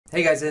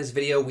Hey guys, in this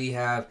video we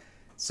have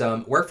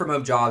some work from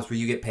home jobs where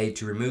you get paid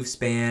to remove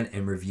spam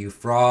and review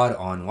fraud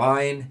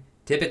online,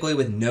 typically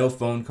with no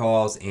phone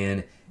calls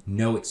and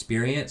no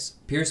experience.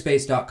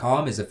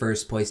 Peerspace.com is the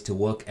first place to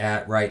look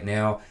at right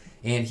now.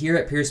 And here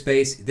at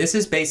Peerspace, this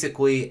is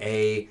basically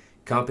a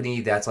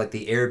company that's like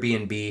the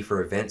Airbnb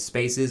for event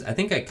spaces. I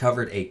think I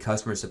covered a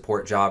customer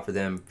support job for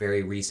them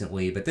very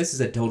recently, but this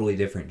is a totally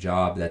different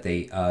job that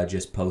they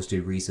just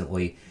posted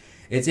recently.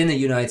 It's in the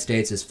United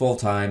States, it's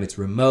full-time, it's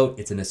remote,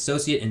 it's an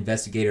associate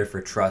investigator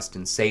for trust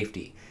and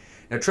safety.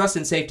 Now, trust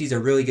and safety is a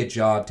really good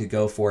job to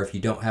go for if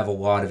you don't have a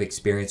lot of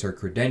experience or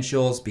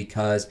credentials,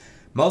 because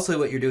mostly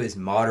what you're doing is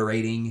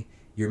moderating.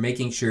 You're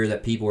making sure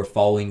that people are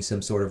following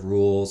some sort of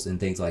rules and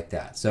things like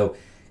that. So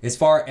as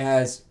far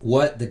as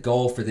what the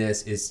goal for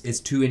this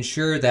is to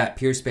ensure that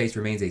Peerspace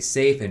remains a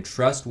safe and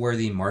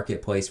trustworthy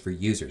marketplace for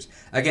users.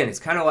 Again, it's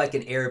kind of like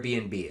an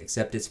Airbnb,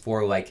 except it's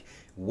for like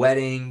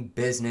wedding,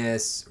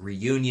 business,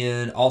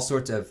 reunion, all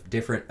sorts of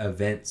different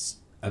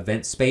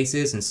event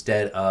spaces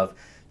instead of,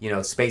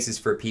 spaces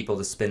for people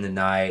to spend the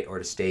night or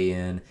to stay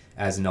in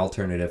as an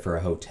alternative for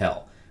a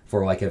hotel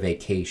for like a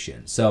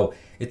vacation. So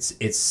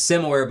it's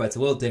similar, but it's a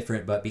little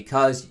different. But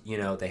because,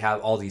 they have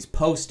all these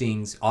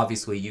postings,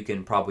 obviously you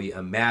can probably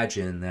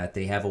imagine that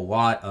they have a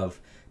lot of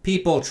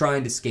people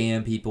trying to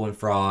scam people and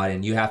fraud,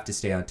 and you have to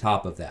stay on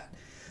top of that.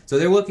 So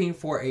they're looking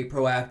for a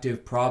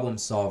proactive problem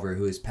solver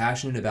who is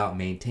passionate about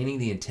maintaining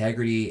the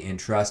integrity and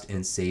trust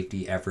and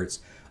safety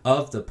efforts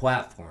of the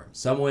platform.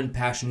 Someone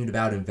passionate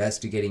about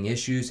investigating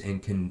issues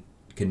and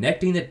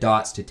connecting the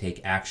dots to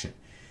take action.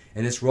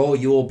 In this role,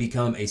 you will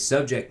become a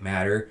subject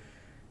matter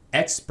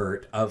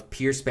expert of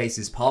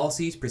Peerspace's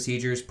policies,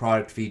 procedures,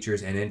 product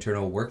features, and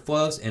internal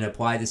workflows, and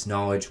apply this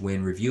knowledge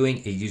when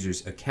reviewing a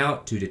user's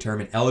account to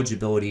determine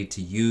eligibility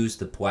to use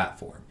the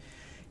platform.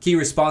 Key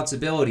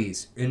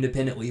responsibilities: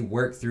 independently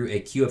work through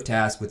a queue of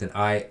tasks with an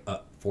eye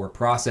for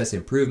process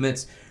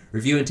improvements,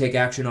 review and take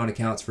action on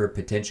accounts for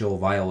potential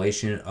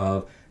violation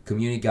of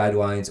community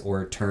guidelines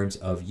or terms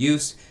of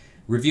use,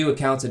 review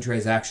accounts and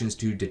transactions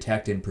to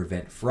detect and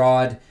prevent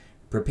fraud,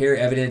 prepare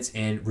evidence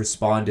and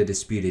respond to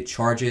disputed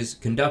charges,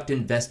 conduct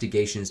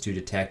investigations to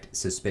detect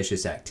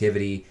suspicious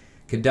activity,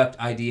 conduct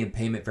ID and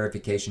payment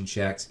verification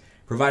checks,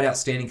 provide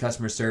outstanding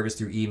customer service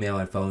through email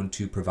and phone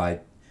to provide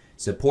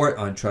support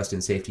on trust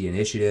and safety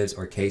initiatives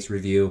or case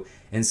review,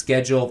 and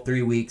schedule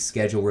 3-week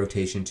schedule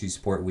rotation to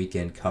support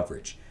weekend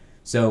coverage.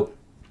 So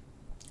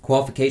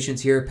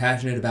qualifications here: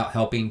 passionate about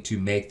helping to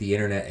make the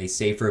internet a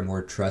safer,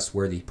 more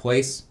trustworthy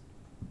place.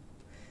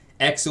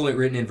 Excellent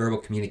written and verbal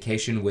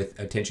communication with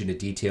attention to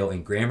detail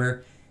and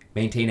grammar.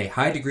 Maintain a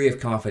high degree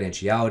of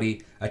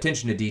confidentiality,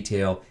 attention to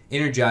detail,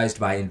 energized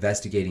by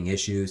investigating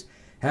issues.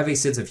 Have a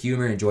sense of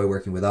humor, enjoy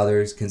working with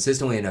others.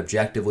 Consistently and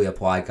objectively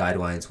apply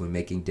guidelines when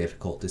making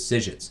difficult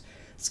decisions.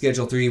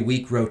 Schedule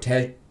 3-week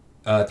rotation.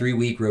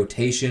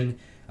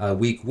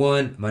 Week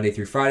 1, Monday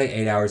through Friday,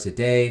 8 hours a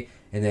day.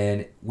 And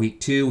then week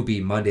 2 would be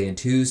Monday and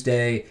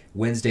Tuesday,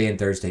 Wednesday and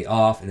Thursday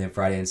off, and then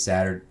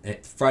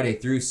Friday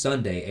through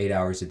Sunday, 8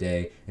 hours a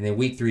day. And then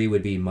week 3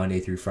 would be Monday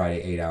through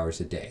Friday, 8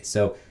 hours a day.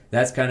 So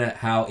that's kind of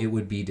how it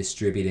would be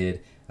distributed.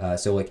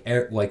 So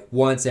like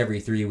once every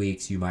 3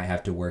 weeks, you might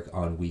have to work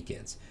on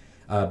weekends.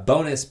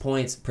 Bonus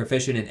points: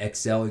 proficient in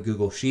Excel or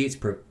Google Sheets,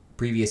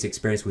 previous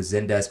experience with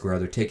Zendesk or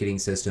other ticketing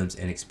systems,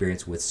 and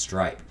experience with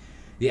Stripe.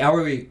 The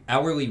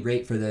hourly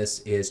rate for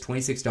this is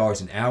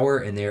 $26 an hour,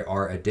 and there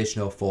are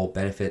additional full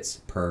benefits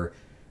per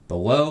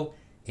below.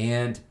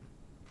 And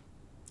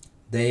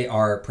they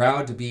are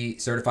proud to be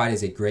certified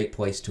as a great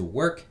place to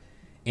work.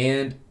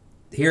 And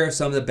here are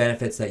some of the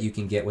benefits that you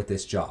can get with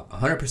this job: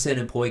 100%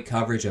 employee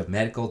coverage of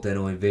medical,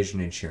 dental, and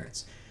vision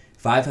insurance,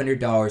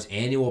 $500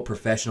 annual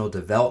professional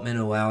development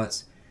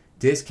allowance,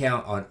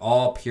 discount on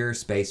all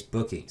Peerspace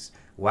bookings,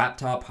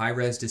 laptop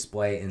high-res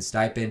display and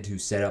stipend to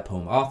set up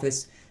home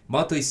office,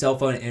 monthly cell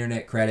phone and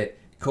internet credit,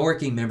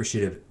 co-working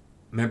membership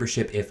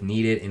if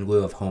needed in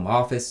lieu of home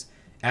office,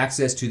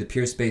 access to the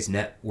Peerspace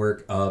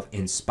network of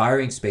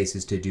inspiring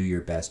spaces to do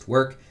your best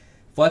work,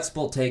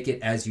 flexible take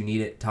it as you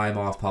need it time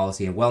off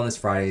policy, and wellness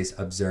Fridays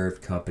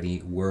observed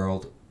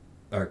company-wide.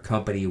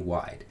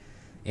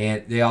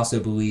 And they also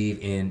believe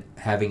in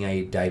having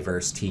a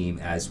diverse team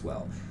as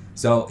well.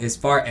 So as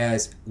far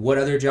as what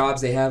other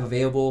jobs they have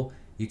available,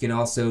 you can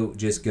also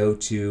just go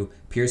to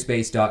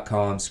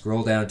peerspace.com,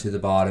 scroll down to the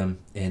bottom,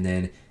 and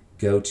then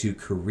go to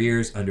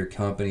careers under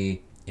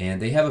company.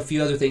 And they have a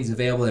few other things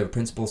available. They have a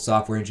principal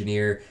software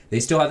engineer.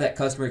 They still have that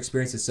customer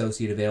experience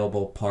associate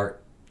available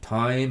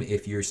part-time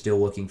if you're still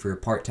looking for a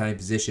part-time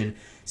position.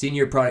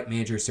 Senior product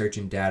manager search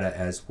and data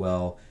as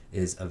well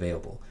is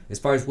available. As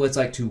far as what it's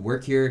like to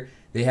work here,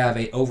 they have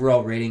an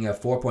overall rating of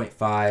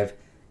 4.5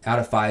 out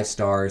of 5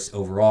 stars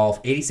overall.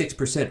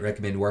 86%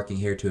 recommend working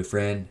here to a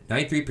friend.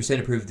 93%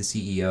 approve the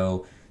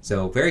CEO.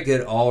 So very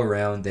good all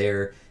around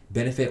there.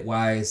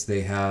 Benefit-wise,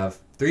 they have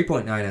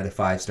 3.9 out of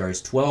 5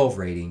 stars, 12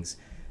 ratings.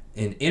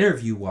 And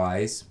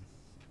interview-wise,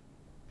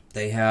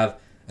 they have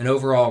an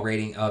overall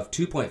rating of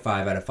 2.5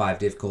 out of 5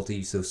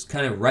 difficulty. So it's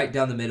kind of right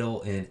down the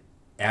middle in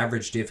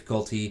average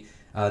difficulty.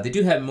 They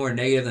do have more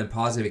negative than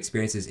positive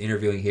experiences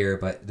interviewing here,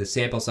 but the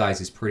sample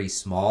size is pretty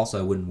small, so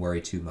I wouldn't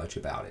worry too much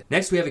about it.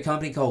 Next, we have a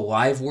company called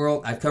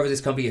LiveWorld. I've covered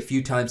this company a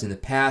few times in the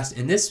past,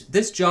 and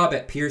this job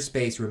at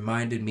Peerspace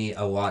reminded me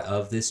a lot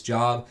of this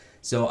job,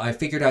 so I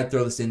figured I'd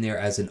throw this in there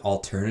as an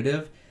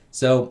alternative.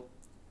 So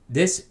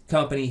this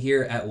company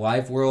here at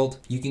LiveWorld,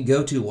 you can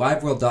go to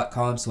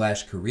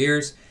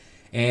liveworld.com/careers,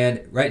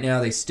 and right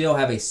now they still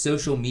have a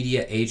social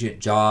media agent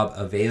job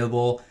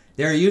available.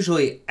 They're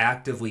usually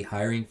actively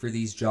hiring for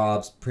these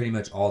jobs pretty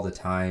much all the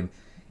time.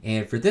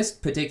 And for this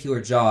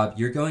particular job,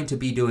 you're going to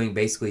be doing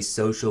basically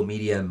social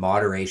media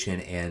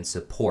moderation and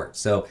support.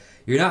 So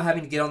you're not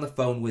having to get on the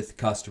phone with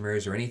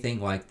customers or anything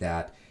like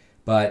that.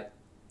 But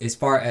as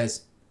far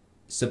as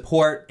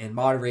support and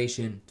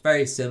moderation, it's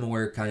very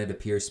similar kind of to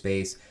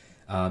Peerspace.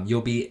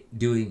 You'll be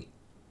doing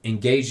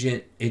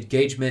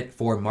engagement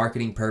for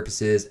marketing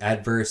purposes,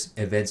 adverse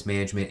events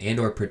management, and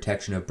or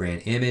protection of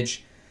brand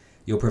image.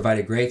 You'll provide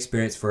a great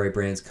experience for a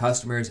brand's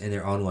customers and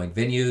their online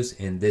venues,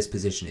 and this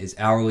position is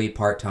hourly,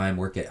 part-time,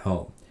 work at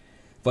home.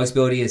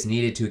 Flexibility is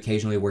needed to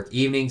occasionally work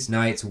evenings,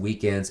 nights,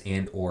 weekends,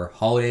 and or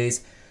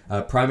holidays.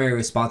 Primary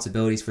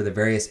responsibilities for the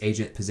various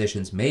agent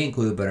positions may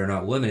include, but are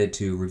not limited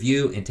to,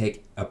 review and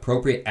take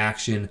appropriate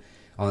action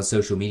on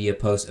social media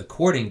posts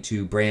according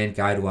to brand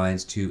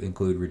guidelines to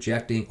include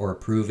rejecting or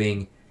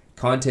approving,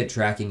 content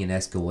tracking and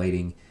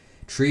escalating,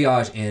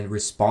 triage and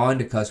respond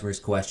to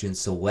customers' questions,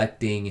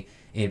 selecting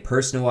and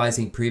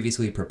personalizing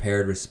previously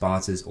prepared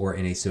responses or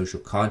in a social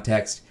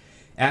context,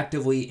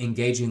 actively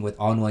engaging with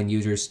online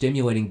users,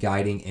 stimulating,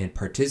 guiding, and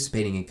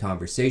participating in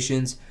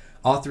conversations,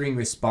 authoring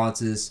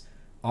responses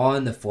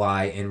on the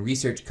fly, and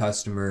research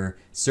customer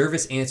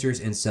service answers,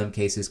 in some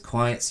cases,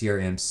 client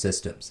CRM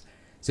systems.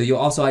 So you'll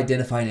also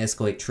identify and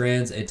escalate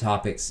trends and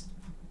topics,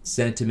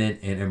 sentiment,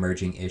 and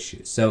emerging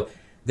issues. So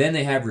then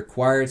they have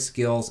required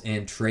skills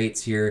and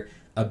traits here.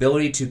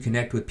 Ability to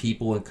connect with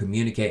people and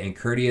communicate in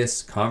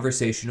courteous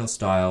conversational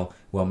style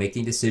while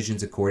making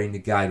decisions according to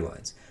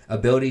guidelines.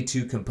 Ability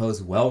to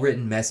compose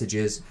well-written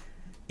messages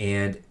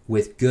and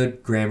with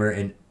good grammar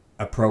and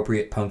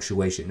appropriate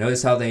punctuation.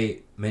 Notice how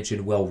they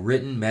mentioned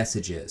well-written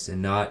messages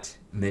and not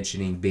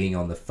mentioning being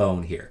on the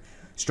phone here.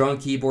 Strong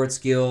keyboard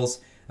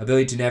skills,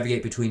 ability to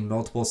navigate between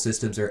multiple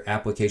systems or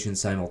applications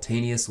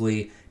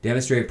simultaneously,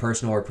 demonstrate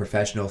personal or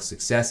professional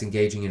success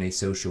engaging in a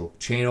social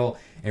channel,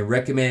 and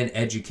recommend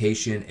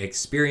education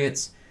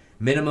experience.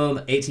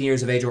 Minimum 18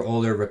 years of age or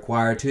older,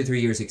 required 2 to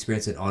 3 years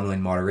experience in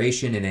online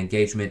moderation and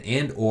engagement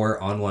and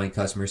or online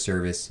customer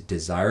service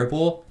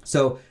desirable.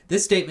 So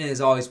this statement is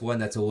always one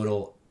that's a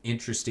little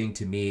interesting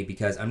to me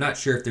because I'm not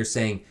sure if they're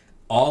saying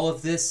all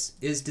of this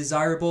is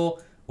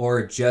desirable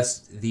or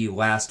just the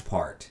last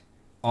part,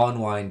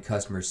 online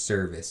customer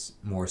service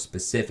more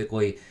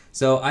specifically.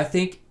 So I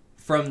think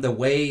from the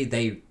way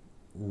they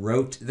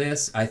wrote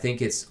this, I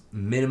think it's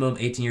minimum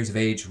 18 years of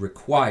age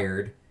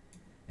required,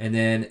 and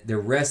then the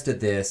rest of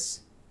this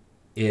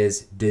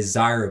is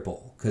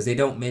desirable because they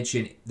don't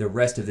mention the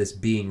rest of this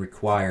being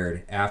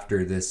required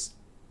after this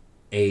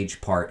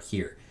age part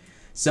here.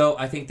 So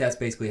I think that's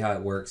basically how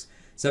it works.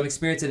 Some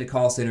experience in a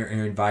call center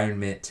or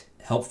environment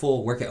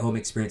helpful, work at home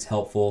experience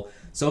helpful,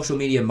 social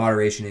media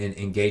moderation and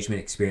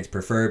engagement experience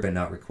preferred but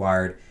not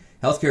required,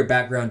 healthcare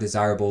background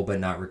desirable but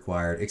not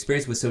required,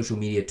 experience with social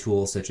media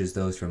tools such as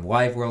those from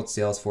LiveWorld,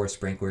 Salesforce,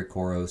 Sprinklr,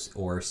 Khoros,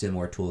 or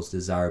similar tools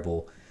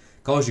desirable,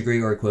 college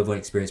degree or equivalent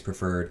experience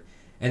preferred.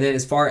 And then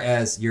as far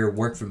as your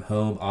work from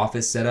home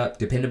office setup,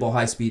 dependable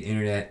high-speed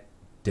internet,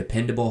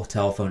 dependable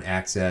telephone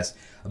access,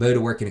 ability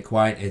to work in a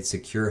quiet and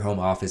secure home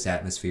office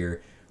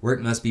atmosphere. Work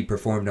must be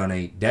performed on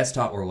a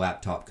desktop or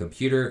laptop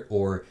computer,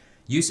 or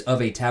use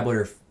of a tablet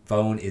or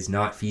phone is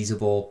not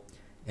feasible.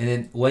 And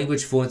then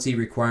language fluency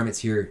requirements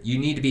here. You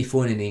need to be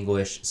fluent in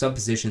English. Some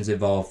positions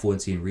involve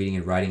fluency in reading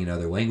and writing in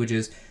other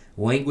languages.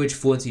 Language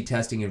fluency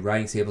testing and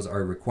writing samples are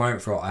a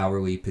requirement for all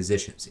hourly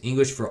positions.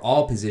 English for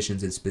all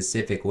positions in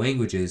specific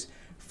languages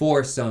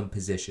for some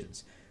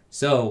positions.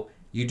 So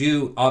you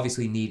do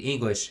obviously need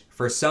English.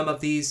 For some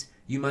of these,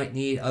 you might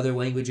need other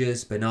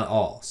languages, but not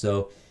all.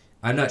 So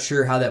I'm not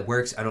sure how that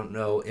works. I don't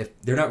know if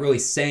they're not really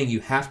saying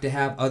you have to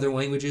have other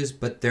languages,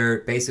 but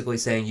they're basically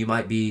saying you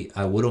might be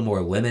a little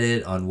more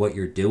limited on what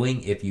you're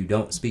doing if you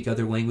don't speak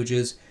other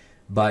languages,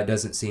 but it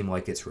doesn't seem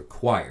like it's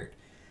required.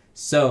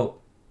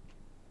 So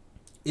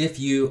if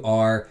you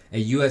are a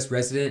U.S.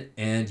 resident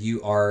and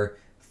you are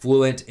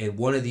fluent in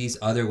one of these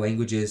other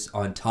languages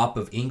on top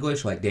of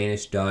English, like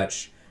Danish,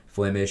 Dutch,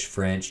 Flemish,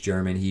 French,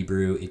 German,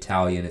 Hebrew,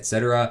 Italian,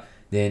 etc.,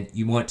 then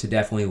you want to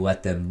definitely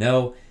let them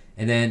know.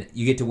 And then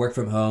you get to work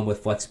from home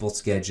with flexible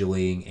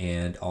scheduling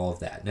and all of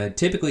that. Now,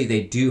 typically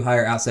they do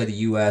hire outside the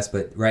U.S.,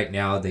 but right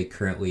now they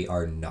currently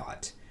are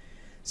not.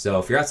 So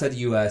if you're outside the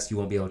U.S., you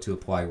won't be able to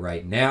apply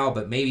right now,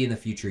 but maybe in the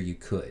future you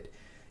could.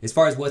 As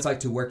far as what it's like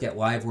to work at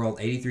LiveWorld,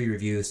 83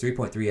 reviews,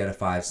 3.3 out of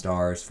 5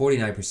 stars,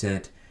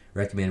 49%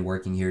 recommend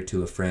working here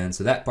to a friend.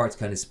 So that part's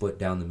kind of split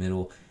down the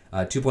middle.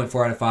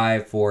 2.4 out of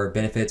 5 for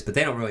benefits, but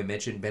they don't really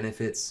mention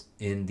benefits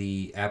in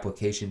the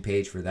application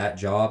page for that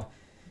job.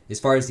 As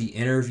far as the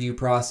interview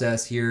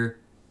process here,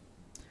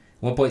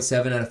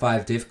 1.7 out of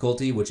 5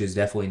 difficulty, which is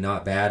definitely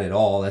not bad at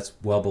all. That's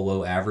well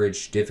below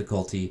average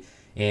difficulty.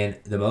 And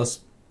the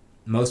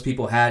most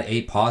people had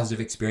a positive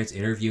experience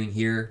interviewing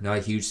here. Not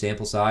a huge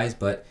sample size,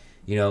 but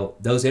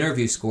those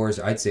interview scores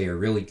I'd say are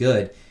really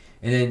good.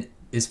 And then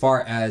as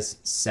far as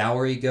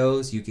salary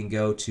goes, you can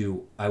go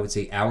to, I would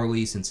say,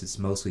 hourly, since it's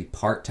mostly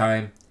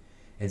part-time,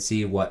 and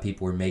see what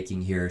people are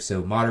making here.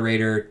 So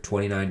moderator,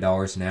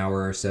 $29 an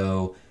hour or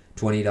so,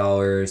 $20,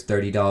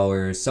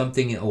 $30,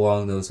 something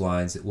along those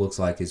lines, it looks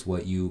like is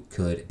what you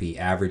could be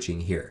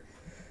averaging here.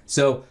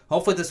 So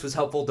hopefully this was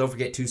helpful. Don't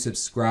forget to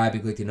subscribe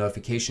and click the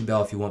notification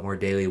bell if you want more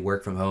daily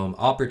work from home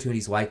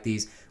opportunities like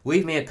these.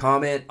 Leave me a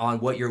comment on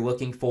what you're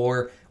looking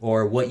for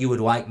or what you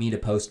would like me to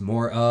post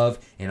more of,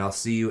 and I'll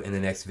see you in the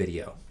next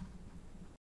video.